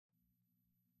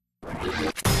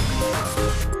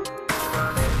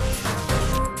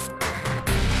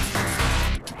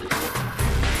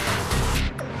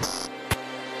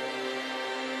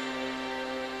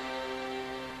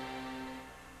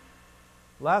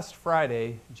Last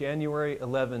Friday, January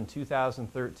 11,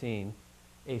 2013,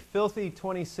 a filthy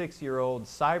 26-year-old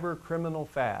cyber criminal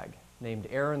fag named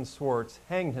Aaron Swartz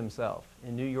hanged himself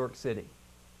in New York City.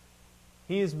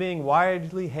 He is being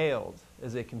widely hailed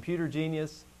as a computer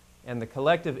genius, and the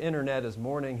collective internet is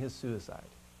mourning his suicide.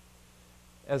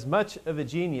 As much of a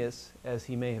genius as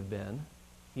he may have been,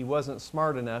 he wasn't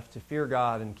smart enough to fear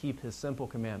God and keep His simple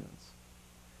commandments.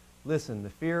 Listen, the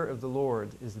fear of the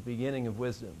Lord is the beginning of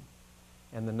wisdom,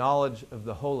 and the knowledge of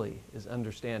the holy is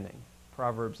understanding.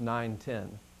 Proverbs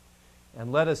 9:10.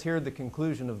 And let us hear the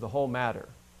conclusion of the whole matter.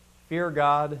 Fear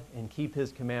God and keep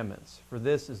His commandments, for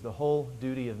this is the whole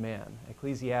duty of man.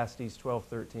 Ecclesiastes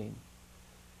 12:13.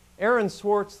 Aaron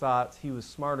Swartz thought he was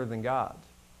smarter than God.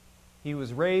 He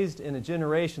was raised in a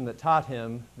generation that taught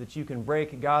him that you can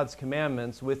break God's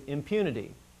commandments with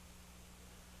impunity.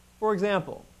 For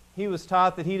example, he was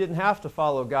taught that he didn't have to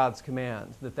follow God's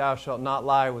command, that thou shalt not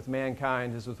lie with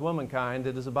mankind as with womankind,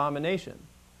 it is abomination.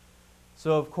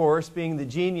 So, of course, being the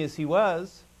genius he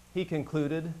was, he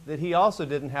concluded that he also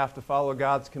didn't have to follow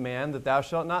God's command, that thou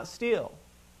shalt not steal.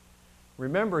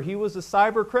 Remember, he was a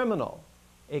cyber criminal,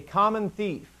 a common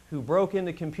thief who broke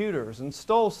into computers and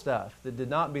stole stuff that did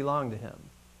not belong to him.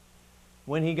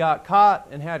 When he got caught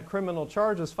and had criminal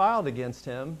charges filed against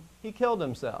him, he killed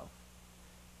himself.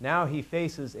 Now he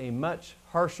faces a much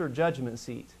harsher judgment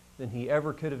seat than he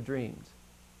ever could have dreamed.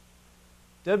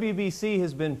 WBC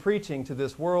has been preaching to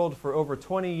this world for over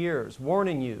 20 years,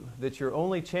 warning you that your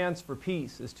only chance for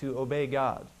peace is to obey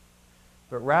God.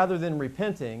 But rather than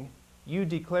repenting, you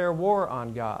declare war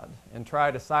on God and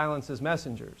try to silence His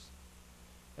messengers.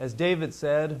 As David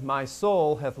said, "My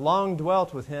soul hath long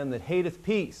dwelt with him that hateth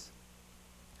peace.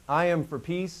 I am for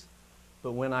peace,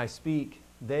 but when I speak,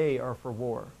 they are for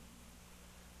war."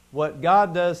 What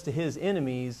God does to His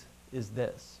enemies is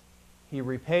this: He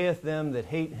repayeth them that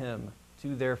hate Him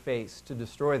to their face, to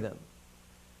destroy them.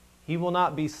 He will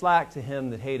not be slack to him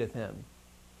that hateth Him.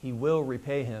 He will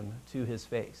repay him to His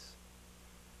face.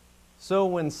 So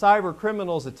when cyber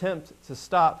criminals attempt to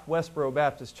stop Westboro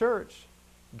Baptist Church,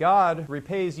 God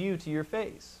repays you to your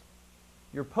face.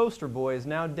 Your poster boy is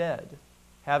now dead,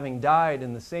 having died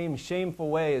in the same shameful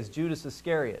way as Judas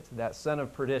Iscariot, that son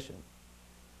of perdition.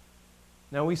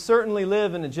 Now, we certainly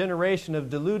live in a generation of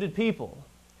deluded people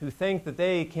who think that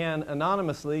they can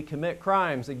anonymously commit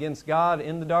crimes against God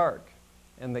in the dark,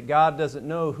 and that God doesn't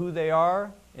know who they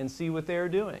are and see what they are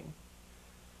doing.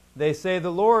 They say, "The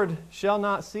Lord shall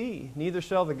not see, neither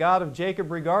shall the God of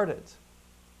Jacob regard it."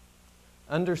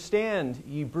 Understand,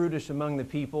 ye brutish among the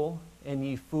people, and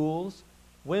ye fools,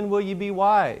 when will ye be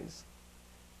wise?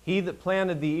 He that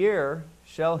planted the ear,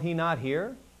 shall he not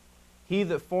hear? He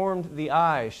that formed the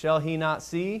eye, shall he not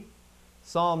see?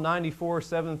 Psalm 94,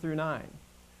 7-9.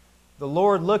 The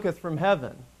Lord looketh from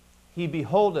heaven. He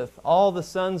beholdeth all the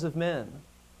sons of men.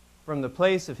 From the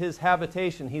place of His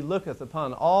habitation He looketh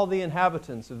upon all the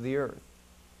inhabitants of the earth.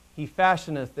 He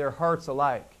fashioneth their hearts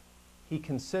alike. He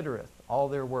considereth all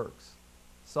their works.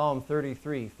 Psalm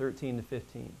 33,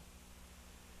 13-15.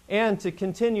 And to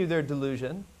continue their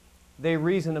delusion, they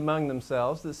reason among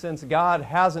themselves that since God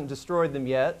hasn't destroyed them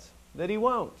yet, that He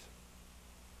won't.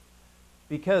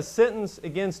 Because sentence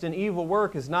against an evil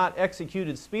work is not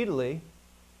executed speedily,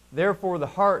 therefore the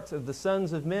heart of the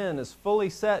sons of men is fully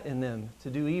set in them to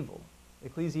do evil.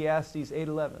 Ecclesiastes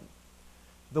 8:11.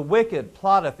 The wicked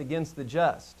plotteth against the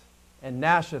just, and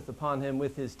gnasheth upon him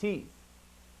with his teeth.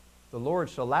 The Lord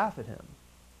shall laugh at him,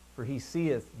 for He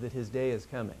seeth that his day is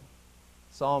coming.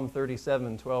 Psalm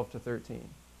 37, 12-13.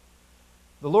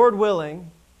 The Lord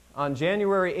willing, on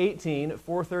January 18 at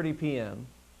 4:30 p.m.,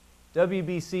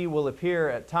 WBC will appear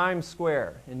at Times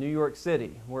Square in New York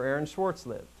City, where Aaron Swartz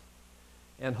lived,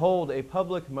 and hold a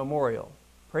public memorial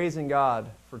praising God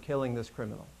for killing this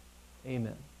criminal.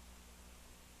 Amen.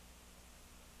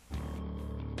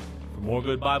 For more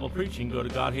good Bible preaching, go to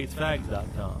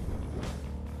GodHatesFags.com.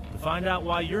 To find out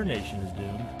why your nation is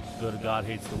doomed, go to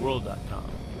GodHatesTheWorld.com.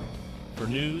 For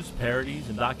news, parodies,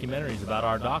 and documentaries about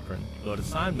our doctrine, go to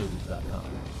SignMovies.com.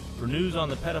 For news on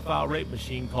the pedophile rape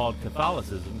machine called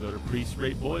Catholicism, go to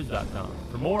PriestRapeBoys.com.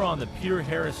 For more on the pure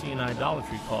heresy and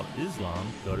idolatry called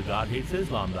Islam, go to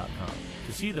GodHatesIslam.com.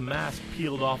 To see the mask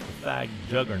peeled off the fag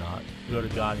juggernaut, go to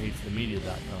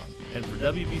GodHatesTheMedia.com. And for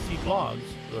WBC blogs,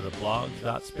 go to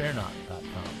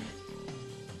blogs.sparenot.com.